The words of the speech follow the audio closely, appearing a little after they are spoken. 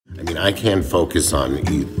I can't focus on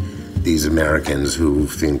these Americans who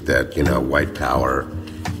think that, white power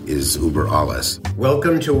is uber alles.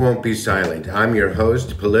 Welcome to Won't Be Silent. I'm your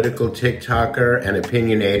host, political TikToker and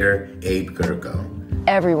opinionator, Abe Gurko.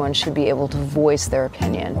 Everyone should be able to voice their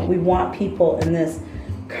opinion. We want people in this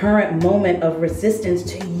current moment of resistance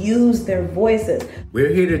to use their voices.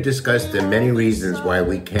 We're here to discuss the many reasons why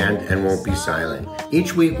we can't and won't be silent.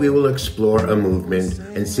 Each week we will explore a movement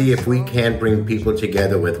and see if we can't bring people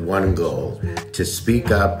together with one goal, to speak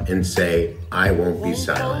up and say, I won't be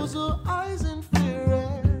silent.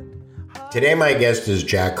 Today my guest is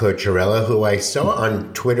Jack Cocchiarella, who I saw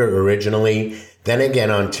on Twitter originally, then again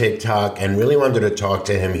on TikTok, and really wanted to talk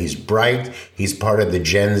to him. He's bright. He's part of the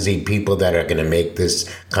Gen Z people that are going to make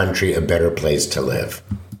this country a better place to live.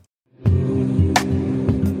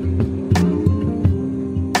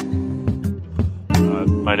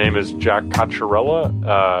 My name is Jack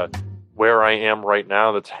Cocchiarella. Where I am right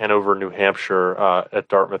now, that's Hanover, New Hampshire, at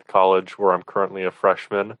Dartmouth College, where I'm currently a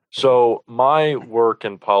freshman. So my work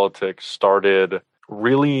in politics started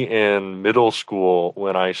really in middle school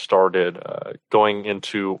when I started going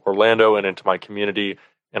into Orlando and into my community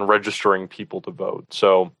and registering people to vote.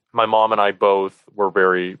 So my mom and I both were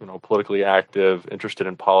very, politically active, interested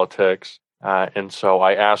in politics. And so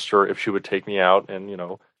I asked her if she would take me out and,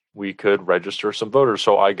 we could register some voters.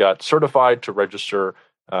 So I got certified to register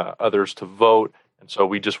others to vote. And so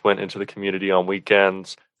we just went into the community on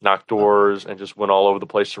weekends, knocked doors, and just went all over the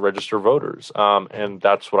place to register voters. And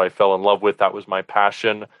that's what I fell in love with. That was my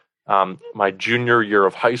passion. My junior year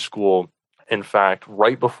of high school, in fact,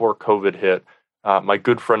 right before COVID hit, my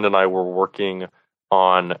good friend and I were working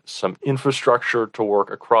on some infrastructure to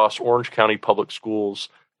work across Orange County Public Schools,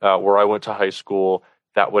 where I went to high school,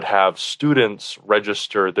 that would have students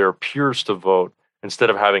register their peers to vote instead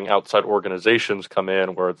of having outside organizations come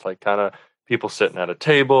in where it's like kind of people sitting at a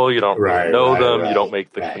table, you don't really know them, you don't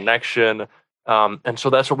make the connection. And so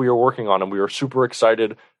that's what we were working on. And we were super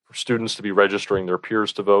excited for students to be registering their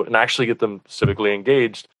peers to vote and actually get them civically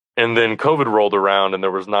engaged. And then COVID rolled around and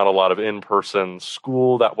there was not a lot of in-person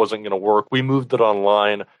school. That wasn't going to work. We moved it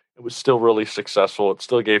online. It was still really successful. It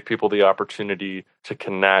still gave people the opportunity to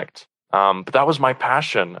connect. But that was my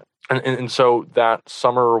passion. And so that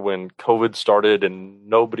summer when COVID started and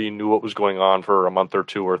nobody knew what was going on for a month or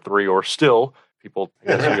two or three, or still, people,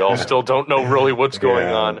 I guess we all still don't know really what's going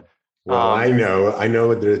on. Well, I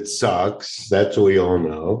know that it sucks. That's what we all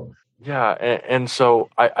know. Yeah. And so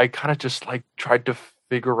I kind of just tried to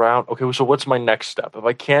figure out, okay, so what's my next step? If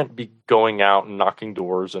I can't be going out and knocking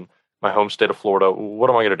doors in my home state of Florida, what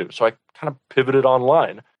am I going to do? So I kind of pivoted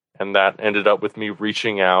online, and that ended up with me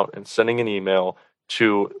reaching out and sending an email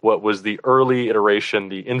to what was the early iteration,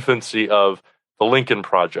 the infancy of the Lincoln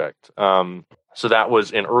Project. So that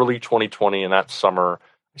was in early 2020, in that summer.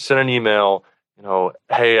 I sent an email,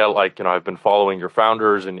 hey, I've been following your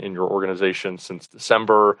founders and in your organization since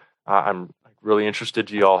December. I'm really interested.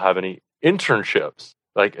 Do you all have any internships?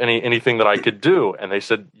 Anything that I could do? And they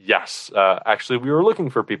said, yes, actually, we were looking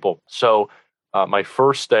for people. So my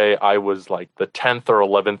first day, I was the 10th or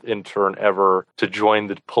 11th intern ever to join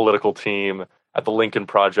the political team at the Lincoln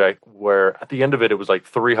Project, where at the end of it, it was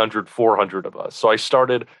 300, 400 of us. So I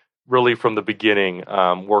started really from the beginning,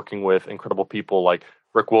 working with incredible people like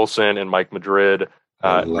Rick Wilson and Mike Madrid,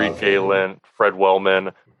 Reed Galen, Fred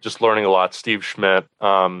Wellman, just learning a lot, Steve Schmidt,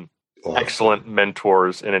 awesome. Excellent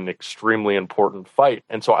mentors in an extremely important fight.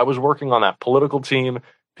 And so I was working on that political team,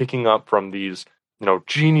 picking up from these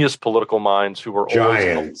genius political minds who were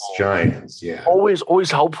giants, yeah. Always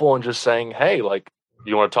helpful and just saying, hey,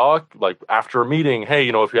 you want to talk? After a meeting, hey,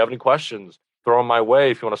 if you have any questions, throw them my way.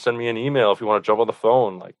 If you want to send me an email, if you want to jump on the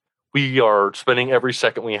phone, we are spending every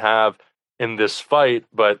second we have in this fight,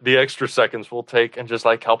 but the extra seconds we'll take and just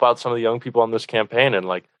help out some of the young people on this campaign and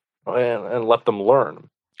and let them learn.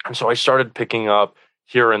 And so I started picking up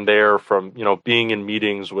here and there from, being in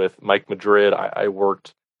meetings with Mike Madrid. I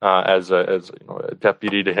worked as a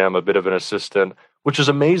deputy to him, a bit of an assistant, which is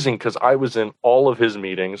amazing because I was in all of his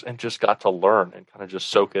meetings and just got to learn and kind of just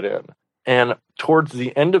soak it in. And towards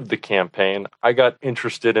the end of the campaign, I got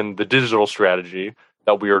interested in the digital strategy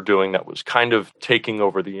that we were doing that was kind of taking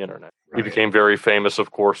over the internet. Right. We became very famous, of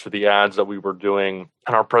course, for the ads that we were doing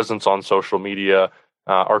and our presence on social media.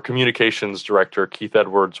 Our communications director, Keith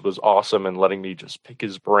Edwards, was awesome in letting me just pick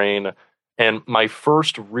his brain. And my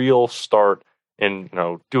first real start in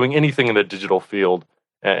doing anything in the digital field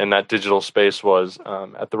and that digital space was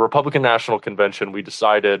at the Republican National Convention. We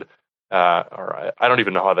decided, or I don't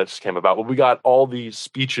even know how that just came about, but we got all these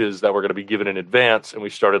speeches that were going to be given in advance and we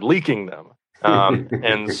started leaking them.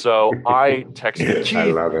 And so I texted Keith. I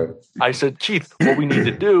love it. I said, Keith, what we need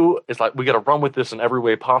to do is we got to run with this in every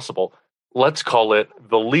way possible. Let's call it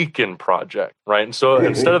the Leakin Project, right? And so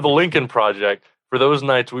instead of the Lincoln Project, for those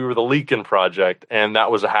nights, we were the Leakin Project, and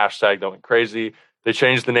that was a hashtag that went crazy. They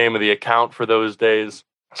changed the name of the account for those days.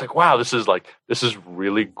 I was like, wow, this is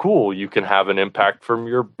really cool. You can have an impact from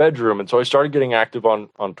your bedroom. And so I started getting active on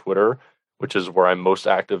Twitter, which is where I'm most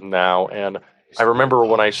active now. And I remember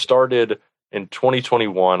when I started in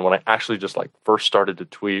 2021, when I actually just first started to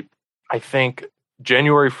tweet, I think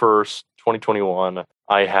January 1st, 2021,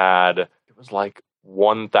 I had, it was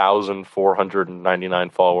 1,499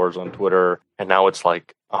 followers on Twitter. And now it's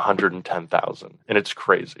 110,000. And it's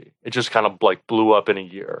crazy. It just kind of blew up in a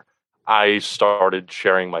year. I started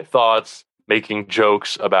sharing my thoughts, making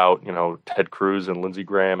jokes about, Ted Cruz and Lindsey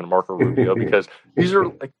Graham and Marco Rubio, because these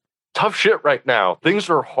are tough shit right now. Things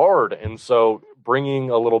are hard. And so bringing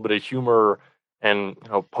a little bit of humor and,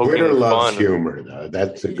 poking Twitter fun. loves humor, though.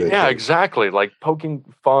 That's a good Yeah, thing. exactly. Poking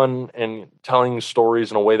fun and telling stories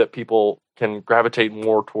in a way that people can gravitate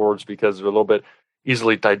more towards because they're a little bit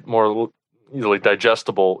more easily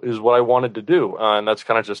digestible is what I wanted to do. And that's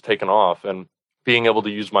kind of just taken off. And being able to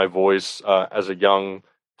use my voice as a young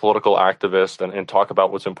political activist and talk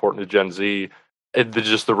about what's important to Gen Z,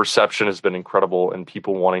 the reception has been incredible, and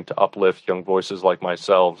people wanting to uplift young voices like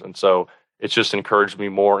myself. And so it's just encouraged me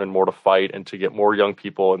more and more to fight and to get more young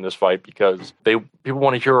people in this fight, because people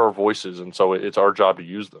want to hear our voices. And so it's our job to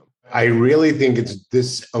use them. I really think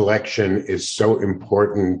this election is so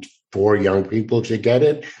important for young people to get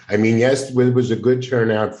it. I mean, yes, it was a good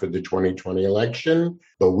turnout for the 2020 election,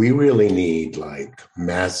 but we really need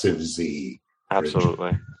massive Z.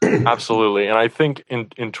 Absolutely. Absolutely. And I think in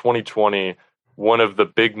 2020, one of the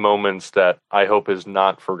big moments that I hope is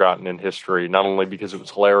not forgotten in history, not only because it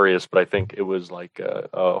was hilarious, but I think it was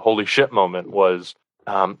a holy shit moment, was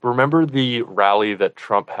remember the rally that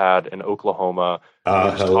Trump had in Oklahoma? He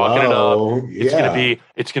was talking it up.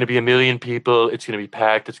 It's gonna be 1 million people. It's gonna be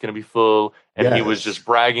packed. It's gonna be full. And he was just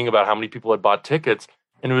bragging about how many people had bought tickets.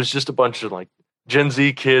 And it was just a bunch of Gen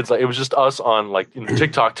Z kids. It was just us on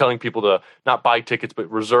TikTok telling people to not buy tickets but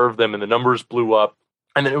reserve them, and the numbers blew up.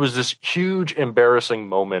 And then it was this huge embarrassing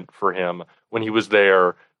moment for him when he was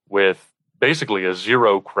there with basically a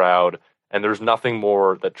zero crowd. And there's nothing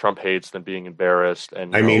more that Trump hates than being embarrassed.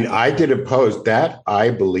 And I did a post that I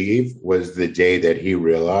believe was the day that he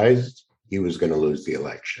realized he was going to lose the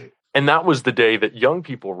election. And that was the day that young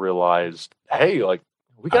people realized, hey,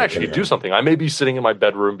 we can actually do something. I may be sitting in my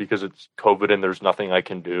bedroom because it's COVID and there's nothing I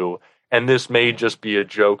can do. And this may just be a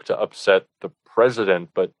joke to upset the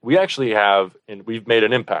president, but we actually have, and we've made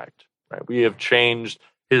an impact, right? We have changed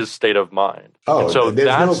his state of mind. Oh, and so there's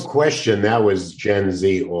no question that was Gen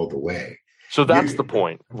Z all the way. So that's the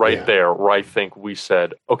point there, where I think we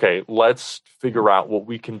said, okay, let's figure out what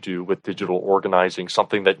we can do with digital organizing,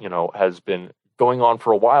 something that, has been going on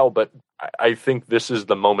for a while, but I think this is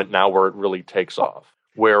the moment now where it really takes off,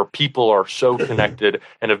 where people are so connected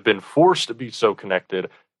and have been forced to be so connected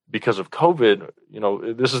because of COVID.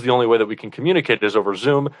 This is the only way that we can communicate is over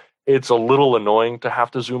Zoom. It's a little annoying to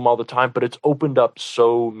have to Zoom all the time, but it's opened up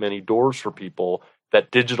so many doors for people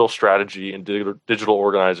that digital strategy and digital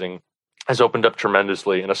organizing has opened up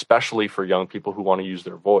tremendously, and especially for young people who want to use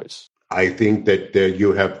their voice. I think that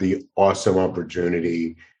you have the awesome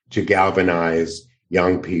opportunity to galvanize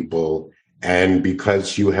young people. And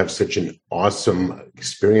because you have such an awesome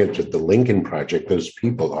experience with the Lincoln Project, those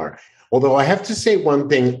people are. Although I have to say one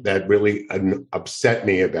thing that really upset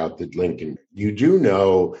me about the Lincoln, you do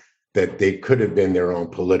know that they could have been their own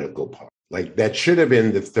political party. That should have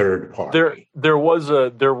been the third party. There was,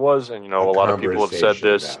 and a lot of people have said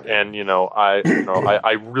this, and I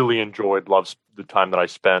really loved the time that I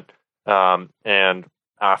spent. And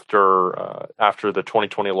after the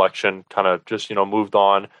 2020 election, kind of just moved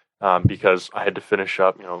on because I had to finish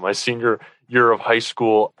up my senior year of high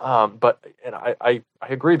school. But I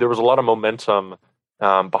agree, there was a lot of momentum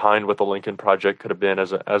behind what the Lincoln Project could have been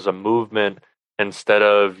as a movement, instead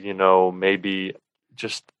of maybe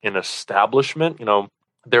just an establishment.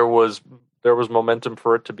 There was momentum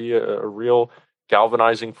for it to be a real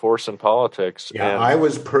galvanizing force in politics. Yeah, and I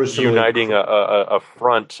was personally uniting a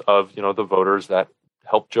front of the voters that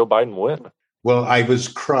helped Joe Biden win. Well, I was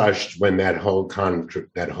crushed when that whole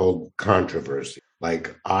controversy.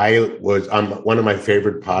 One of my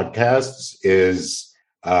favorite podcasts is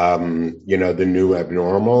The New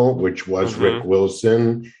Abnormal, which was Rick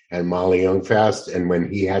Wilson and Molly Jongfast, and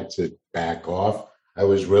when he had to back off, I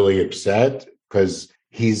was really upset because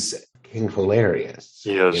he's hilarious.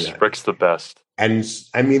 He is. Rick's the best. And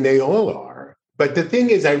I mean, they all are. But the thing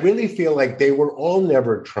is, I really feel like they were all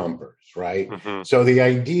never Trumpers, right? Mm-hmm. So the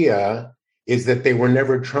idea is that they were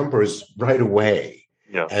never Trumpers right away.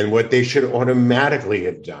 Yeah. And what they should automatically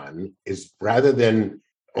have done is rather than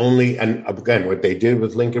only, and again, what they did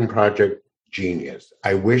with Lincoln Project, genius.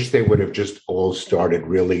 I wish they would have just all started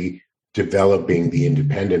really developing the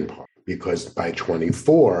independent party, because by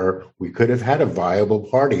 24, we could have had a viable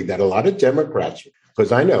party that a lot of Democrats,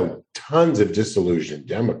 because I know tons of disillusioned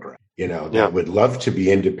Democrats, that would love to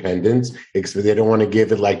be independents, except they don't want to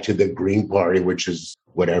give it like to the Green Party, which is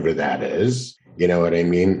whatever that is. You know what I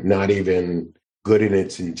mean? Not even good in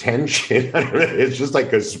its intention. I don't know. It's just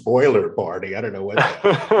like a spoiler party. I don't know what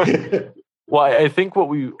that Well, I think what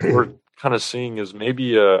we were kind of seeing is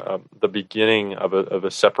maybe the beginning of a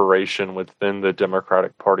separation within the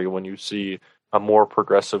Democratic Party when you see a more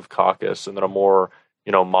progressive caucus and then a more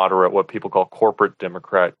moderate, what people call corporate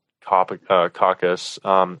Democrat caucus,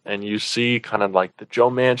 and you see kind of like the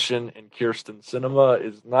Joe Manchin and Kyrsten Sinema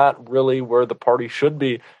is not really where the party should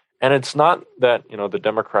be. And it's not that, the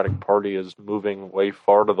Democratic Party is moving way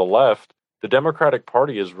far to the left. The Democratic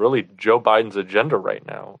Party is really Joe Biden's agenda right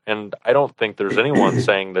now. And I don't think there's anyone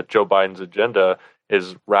saying that Joe Biden's agenda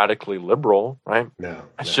is radically liberal, right? No.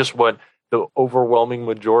 It's just what the overwhelming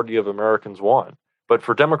majority of Americans want. But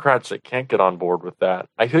for Democrats that can't get on board with that,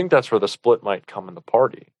 I think that's where the split might come in the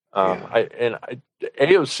party.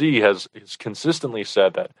 AOC has consistently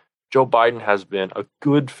said that Joe Biden has been a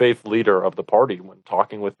good faith leader of the party when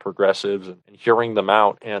talking with progressives and hearing them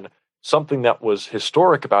out. And something that was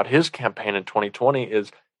historic about his campaign in 2020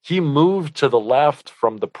 is he moved to the left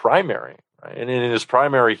from the primary. Right? And in his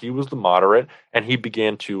primary, he was the moderate, and he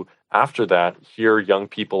began to, after that, hear young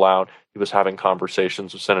people out. He was having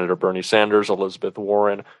conversations with Senator Bernie Sanders, Elizabeth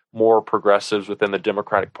Warren, more progressives within the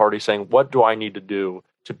Democratic Party saying, what do I need to do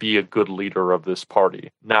to be a good leader of this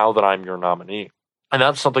party now that I'm your nominee? And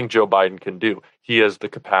that's something Joe Biden can do. He has the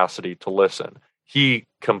capacity to listen. He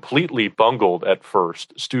completely bungled at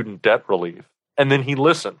first student debt relief, and then he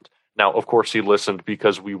listened. Now, of course, he listened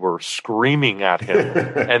because we were screaming at him,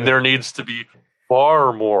 and there needs to be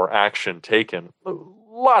far more action taken,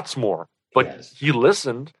 lots more. But yes, he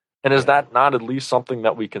listened, and is that not at least something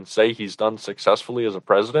that we can say he's done successfully as a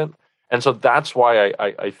president? And so that's why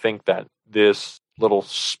I think that this little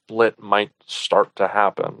split might start to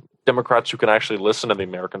happen. Democrats who can actually listen to the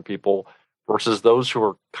American people versus those who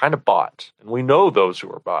are kind of bought. And we know those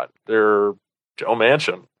who are bought. They're Joe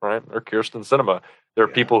Manchin, right? They're Kyrsten Sinema. They're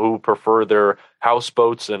people who prefer their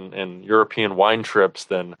houseboats and European wine trips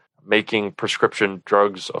than making prescription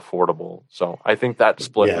drugs affordable. So I think that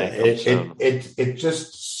split may come soon. It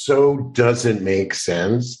just so doesn't make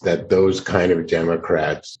sense that those kind of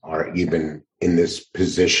Democrats are even in this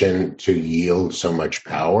position to yield so much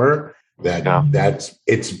power.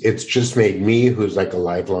 It's just made me, who's like a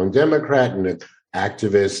lifelong Democrat and an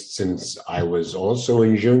activist since I was also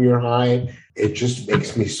in junior high, it just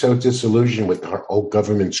makes me so disillusioned with our old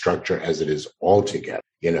government structure as it is altogether,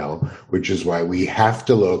 which is why we have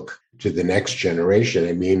to look to the next generation.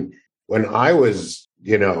 I mean, when I was,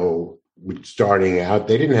 starting out,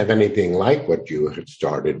 they didn't have anything like what you had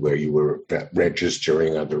started, where you were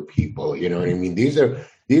registering other people. You know what I mean? These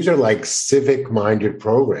are like civic-minded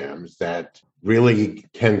programs that really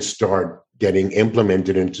can start getting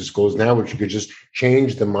implemented into schools now, which could just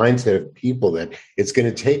change the mindset of people that it's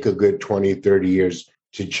going to take a good 20, 30 years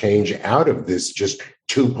to change out of this just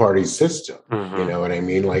two-party system. Mm-hmm. You know what I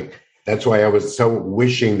mean? Like, that's why I was so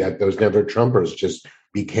wishing that those never Trumpers just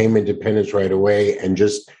became independents right away and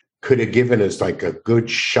just could have given us like a good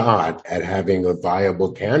shot at having a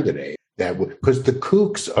viable candidate. Because the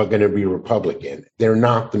kooks are going to be Republican. They're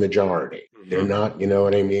not the majority. Mm-hmm. They're not, you know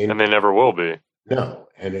what I mean? And they never will be. No.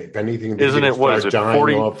 And if anything, isn't it, what is it,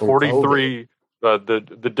 43,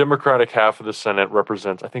 the Democratic half of the Senate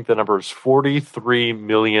represents, I think the number is 43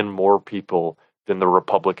 million more people than the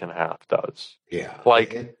Republican half does. Yeah.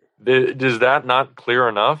 Like, is that not clear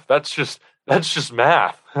enough? That's just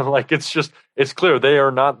math. Like, it's clear they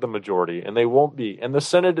are not the majority, and they won't be. And the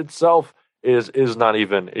Senate itself is not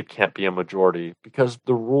even, it can't be a majority because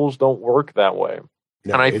the rules don't work that way.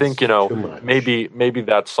 No, and I think, maybe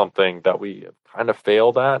that's something that we kind of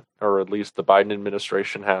failed at, or at least the Biden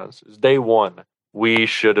administration has, is day one, we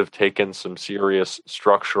should have taken some serious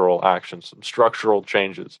structural action, some structural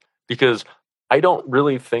changes, because I don't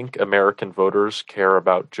really think American voters care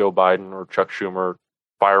about Joe Biden or Chuck Schumer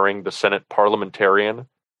firing the Senate parliamentarian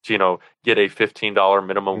to, get a $15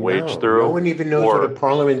 minimum wage through. No one even knows what a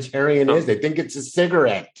parliamentarian is. They think it's a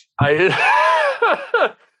cigarette.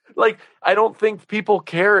 I don't think people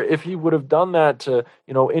care if he would have done that to,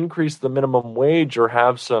 increase the minimum wage or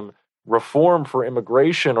have some reform for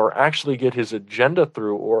immigration or actually get his agenda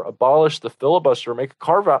through or abolish the filibuster or make a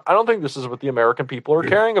carve out. I don't think this is what the American people are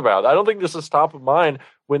caring about. I don't think this is top of mind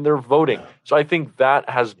when they're voting. So I think that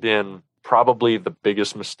has been probably the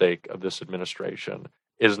biggest mistake of this administration,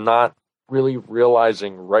 is not really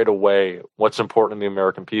realizing right away what's important to the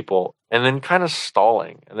American people and then kind of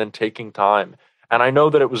stalling and then taking time. And I know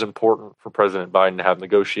that it was important for President Biden to have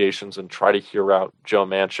negotiations and try to hear out Joe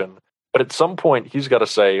Manchin. But at some point, he's got to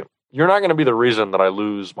say, you're not going to be the reason that I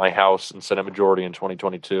lose my House and Senate majority in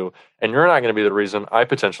 2022, and you're not going to be the reason I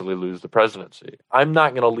potentially lose the presidency. I'm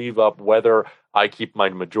not going to leave up whether I keep my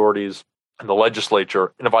majorities in the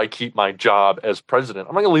legislature and if I keep my job as president.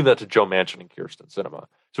 I'm not going to leave that to Joe Manchin and Kirsten Sinema.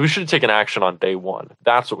 So we should have taken action on day one.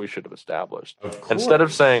 That's what we should have established. Instead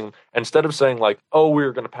of saying like, oh,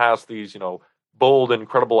 we're going to pass these, bold,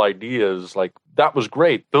 incredible ideas, like that was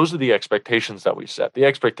great. Those are the expectations that we set. The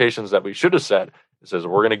expectations that we should have set says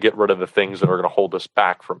we're going to get rid of the things that are going to hold us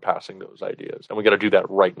back from passing those ideas. And we got to do that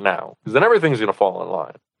right now, because then everything's going to fall in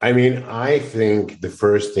line. I mean, I think the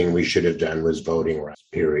first thing we should have done was voting rights,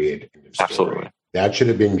 period. Absolutely. That should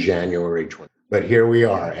have been January 20th. But here we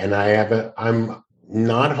are. And I'm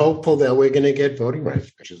not hopeful that we're going to get voting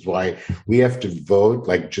rights, which is why we have to vote,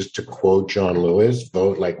 like, just to quote John Lewis,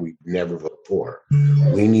 vote like we've never voted before.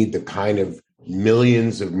 We need the kind of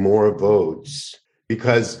millions of more votes,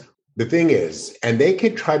 because the thing is, and they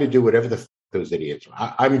could try to do whatever the those idiots.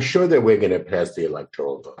 I'm sure that we're going to pass the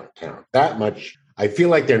electoral count. That much, I feel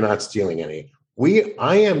like they're not stealing any.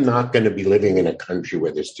 I am not going to be living in a country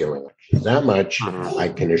where they're stealing elections. That much I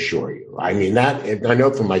can assure you. I mean, that I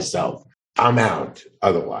know for myself. I'm out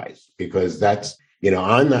otherwise, because that's,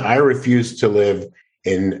 I refuse to live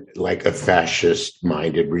in like a fascist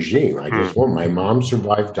minded regime. I just won't. My mom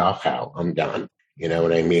survived Dachau. I'm done. You know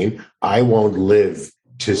what I mean? I won't live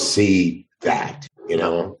to see that.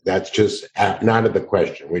 That's just not of the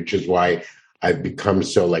question, which is why I've become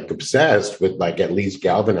so like obsessed with like at least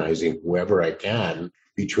galvanizing whoever I can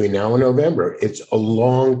between now and November. It's a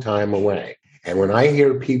long time away. And when I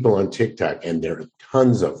hear people on TikTok, and there are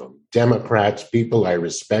tons of them, Democrats, people I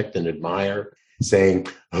respect and admire, saying,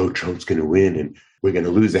 oh, Trump's going to win and we're going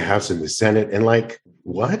to lose the House and the Senate. And like,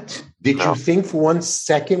 what? Did you think for 1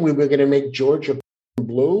 second we were going to make Georgia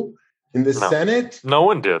blue in the Senate? No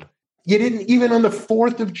one did. You didn't. Even on the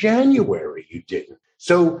 4th of January, you didn't.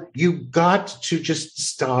 So you got to just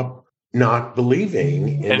stop not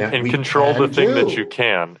believing in that, and control the thing that you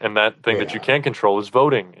can. And that thing that you can control is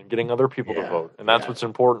voting and getting other people to vote. And that's what's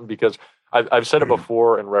important, because I've said it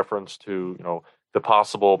before in reference to, the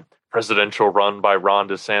possible presidential run by Ron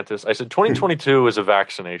DeSantis. I said 2022 is a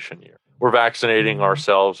vaccination year. We're vaccinating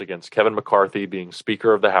ourselves against Kevin McCarthy being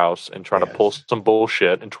Speaker of the House and trying to pull some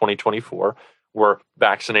bullshit in 2024. We're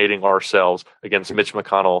vaccinating ourselves against Mitch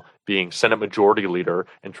McConnell being Senate Majority Leader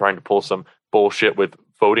and trying to pull some bullshit with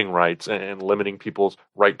voting rights and limiting people's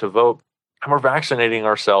right to vote. And we're vaccinating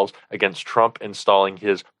ourselves against Trump installing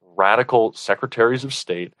his radical secretaries of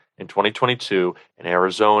state in 2022 in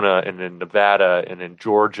Arizona and in Nevada and in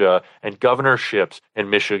Georgia, and governorships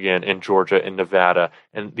in Michigan and Georgia and Nevada.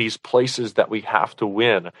 And these places that we have to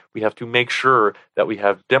win, we have to make sure that we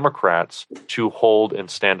have Democrats to hold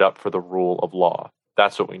and stand up for the rule of law.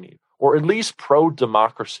 That's what we need. Or at least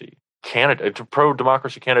pro-democracy candidates,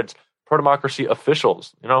 pro-democracy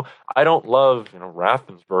officials. I don't love,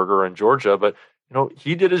 Raffensperger in Georgia, but,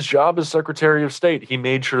 he did his job as Secretary of State. He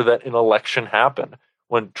made sure that an election happened.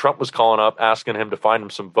 When Trump was calling up, asking him to find him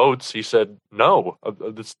some votes, he said, no,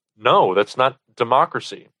 that's not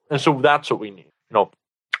democracy. And so that's what we need.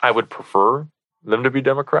 I would prefer them to be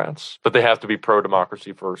Democrats, but they have to be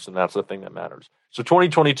pro-democracy first, and that's the thing that matters. So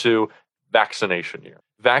 2022, vaccination year.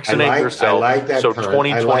 Vaccinate yourself. I like that. So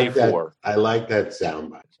 2024. I like that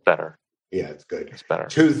soundbite. It's better. Yeah, it's good. It's better.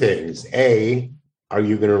 Two things. A, are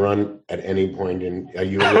you going to run at any point are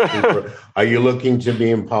you looking to be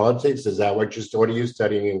in politics? Is that what are you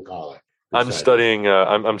studying in college? I'm studying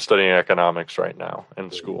economics right now in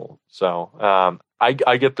school. So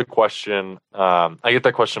I get the question. I get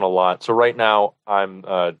that question a lot. So right now I'm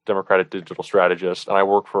a Democratic digital strategist, and I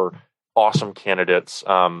work for awesome candidates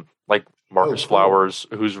like Marcus Flowers,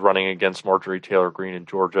 who's running against Marjorie Taylor Greene in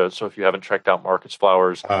Georgia. So if you haven't checked out Marcus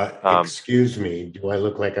Flowers, excuse me, do I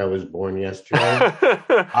look like I was born yesterday?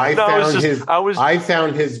 I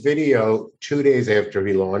found his video 2 days after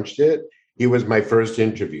he launched it. He was my first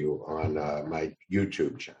interview on my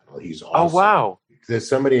YouTube channel. He's awesome. Oh wow! There's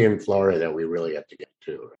somebody in Florida that we really have to get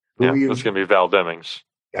to. That's going to be Val Demings.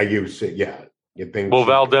 You think? Well,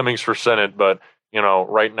 Val Demings for Senate, but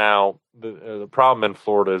Right now, the problem in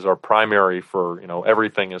Florida is our primary for,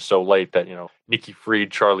 everything is so late that, Nikki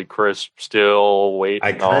Fried, Charlie Crisp still I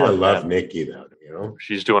waiting kind of on, love and Nikki, though.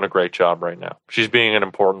 she's doing a great job right now. She's being an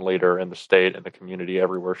important leader in the state and the community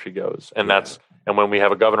everywhere she goes. And Yeah. and when we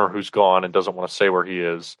have a governor who's gone and doesn't want to say where he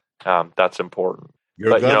is, that's important.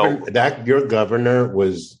 Your But, your governor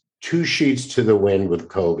was two sheets to the wind with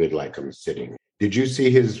COVID, like I'm sitting. Did you see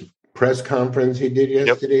his press conference he did yep,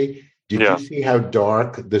 yesterday? Did yeah. you see how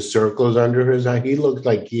dark the circles under his eye? He looked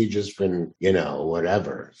like he had just been,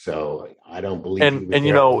 whatever. So I don't believe he was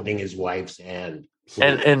there holding his wife's hand.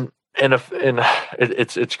 It's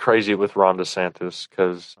crazy with Ron DeSantis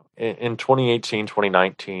because in 2018,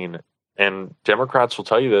 2019, and Democrats will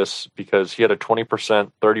tell you this because he had a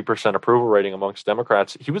 20%, 30% approval rating amongst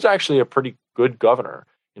Democrats. He was actually a pretty good governor.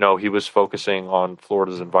 He was focusing on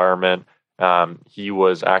Florida's environment. He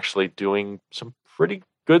was actually doing some pretty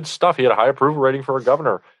good stuff. He had a high approval rating for a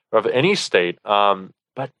governor of any state.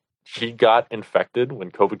 But he got infected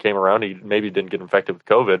when COVID came around. He maybe didn't get infected with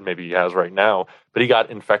COVID. Maybe he has right now. But he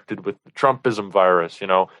got infected with the Trumpism virus.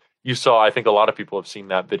 You saw, I think a lot of people have seen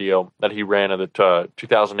that video that he ran at the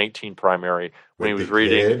 2018 primary when he was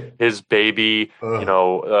reading his baby,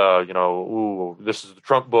 ooh, this is the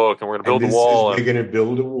Trump book and we're going to build the wall. We're going to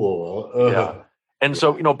build a wall. Yeah. And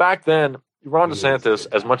so, back then, Ron DeSantis,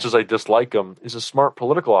 as much as I dislike him, is a smart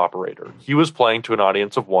political operator. He was playing to an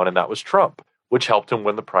audience of one, and that was Trump, which helped him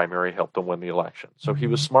win the primary, helped him win the election. So he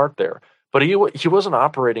was smart there. But he wasn't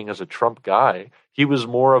operating as a Trump guy. He was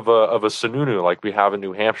more of a Sununu like we have in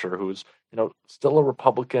New Hampshire, who's, still a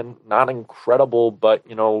Republican, not incredible, but,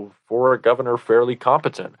 for a governor, fairly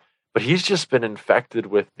competent. But he's just been infected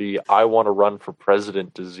with the I want to run for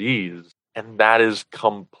president disease. And that is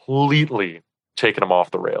completely taken him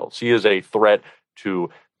off the rails. He is a threat to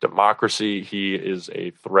democracy. He is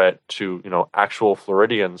a threat to, actual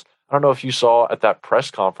Floridians. I don't know if you saw at that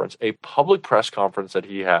press conference, a public press conference that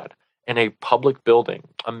he had in a public building,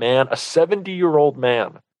 a 70-year-old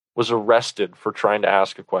man was arrested for trying to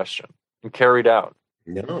ask a question and carried out.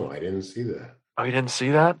 No, I didn't see that. Oh, you didn't see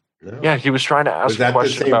that? No. Yeah, he was trying to ask a question.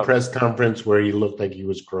 Was that the same press conference where he looked like he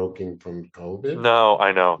was croaking from COVID? No,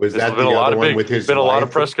 I know. Was that the other one with his wife? There's been a lot of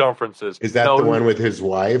press conferences. Is that the one with his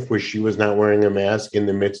wife where she was not wearing a mask in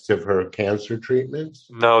the midst of her cancer treatments?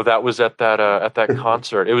 No, that was at that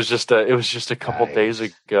concert. It was just a couple days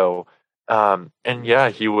ago. And yeah,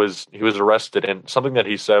 he was arrested. And something that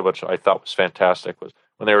he said, which I thought was fantastic, was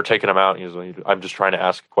when they were taking him out, he was like, I'm just trying to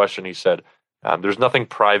ask a question. He said, there's nothing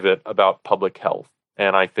private about public health.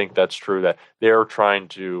 And I think that's true, that they're trying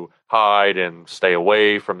to hide and stay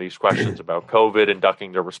away from these questions about COVID and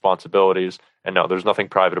ducking their responsibilities. And no, there's nothing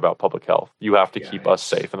private about public health. You have to keep us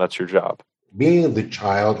safe, and that's your job. Being the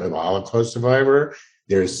child of a Holocaust survivor,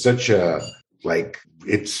 there's such a,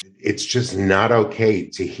 it's just not okay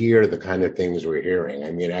to hear the kind of things we're hearing.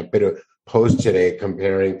 I mean, I put a post today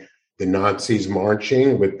comparing the Nazis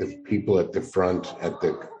marching with the people at the front at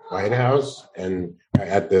the White House and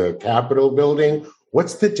at the Capitol building.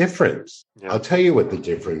 What's the difference? Yeah. I'll tell you what the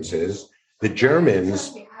difference is. The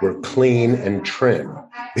Germans were clean and trim.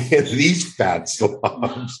 These fat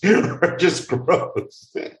slobs are just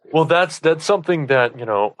gross. Well, that's something that,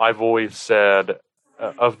 I've always said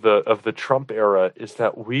of the Trump era, is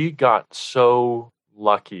that we got so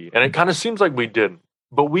lucky, and it kind of seems like we didn't,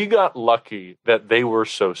 but we got lucky that they were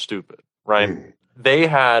so stupid, right? They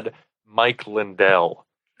had Mike Lindell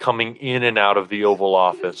coming in and out of the Oval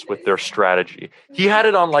Office with their strategy. He had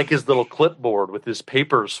it on his little clipboard with his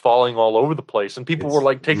papers falling all over the place, and people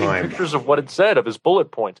were taking pictures of what it said, of his bullet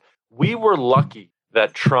points. We were lucky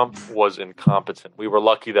that Trump was incompetent. We were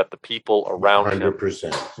lucky that the people around 100%.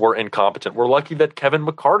 him were incompetent. We're lucky that Kevin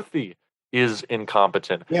McCarthy is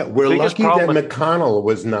incompetent. Yeah, we're lucky that McConnell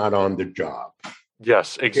was not on the job.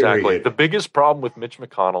 Yes, exactly. Period. The biggest problem with Mitch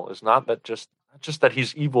McConnell is not just that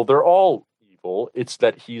he's evil. They're all evil. It's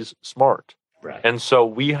that he's smart. Right. And so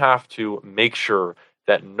we have to make sure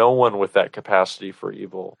that no one with that capacity for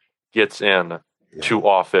evil gets in to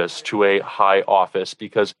office, to a high office,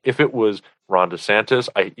 because if it was Ron DeSantis,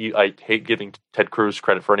 I hate giving Ted Cruz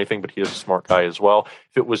credit for anything, but he is a smart guy as well.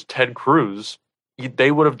 If it was Ted Cruz,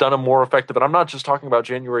 they would have done a more effective, and I'm not just talking about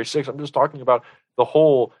January 6th, I'm just talking about the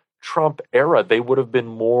whole Trump era. They would have been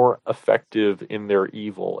more effective in their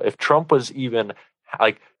evil. If Trump was even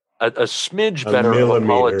a smidge better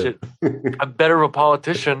of a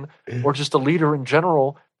politician or just a leader in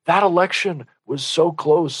general, that election was so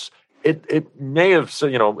close. It may have,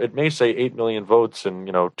 it may say 8 million votes and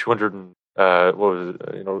 200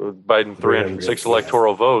 Biden 306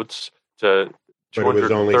 electoral votes to 232. But it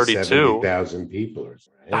was only 70,000 people or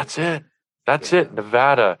something. That's it. That's it.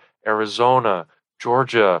 Nevada, Arizona,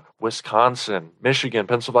 Georgia, Wisconsin, Michigan,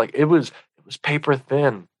 Pennsylvania. It was paper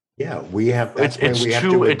thin. Yeah, we have. That's why we have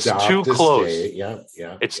to it's adopt too a close. state.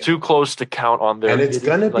 Yeah, It's too close to count on their. And it's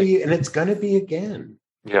gonna be, and it's gonna be again.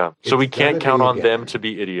 Yeah, so we can't count on them to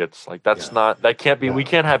be idiots. Like that can't be. No. We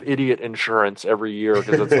can't have idiot insurance every year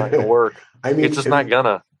because it's not gonna work. I mean, it's just not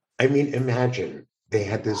gonna. I mean, imagine they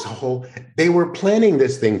had this whole. They were planning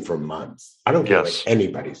this thing for months. I don't care like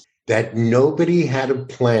anybody's. That nobody had a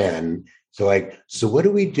plan. So what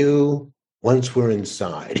do we do once we're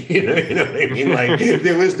inside? You know what I mean? Like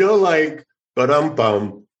there was no like,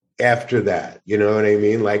 bum after that. You know what I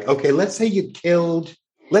mean? Like, okay, let's say you killed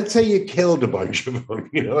a bunch of them.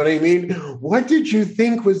 You know what I mean? What did you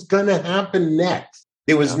think was going to happen next?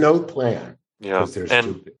 There was no plan. Yeah,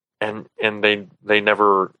 and they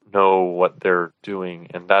never know what they're doing,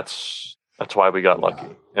 and that's why we got lucky,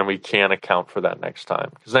 and we can't account for that next time,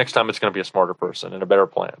 because next time it's going to be a smarter person and a better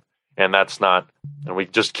plan, and we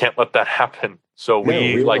just can't let that happen. So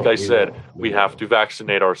we have to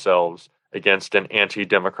vaccinate ourselves against an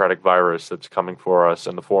anti-democratic virus that's coming for us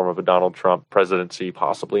in the form of a Donald Trump presidency,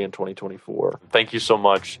 possibly in 2024. Thank you so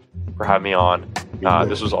much for having me on.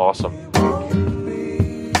 This was awesome.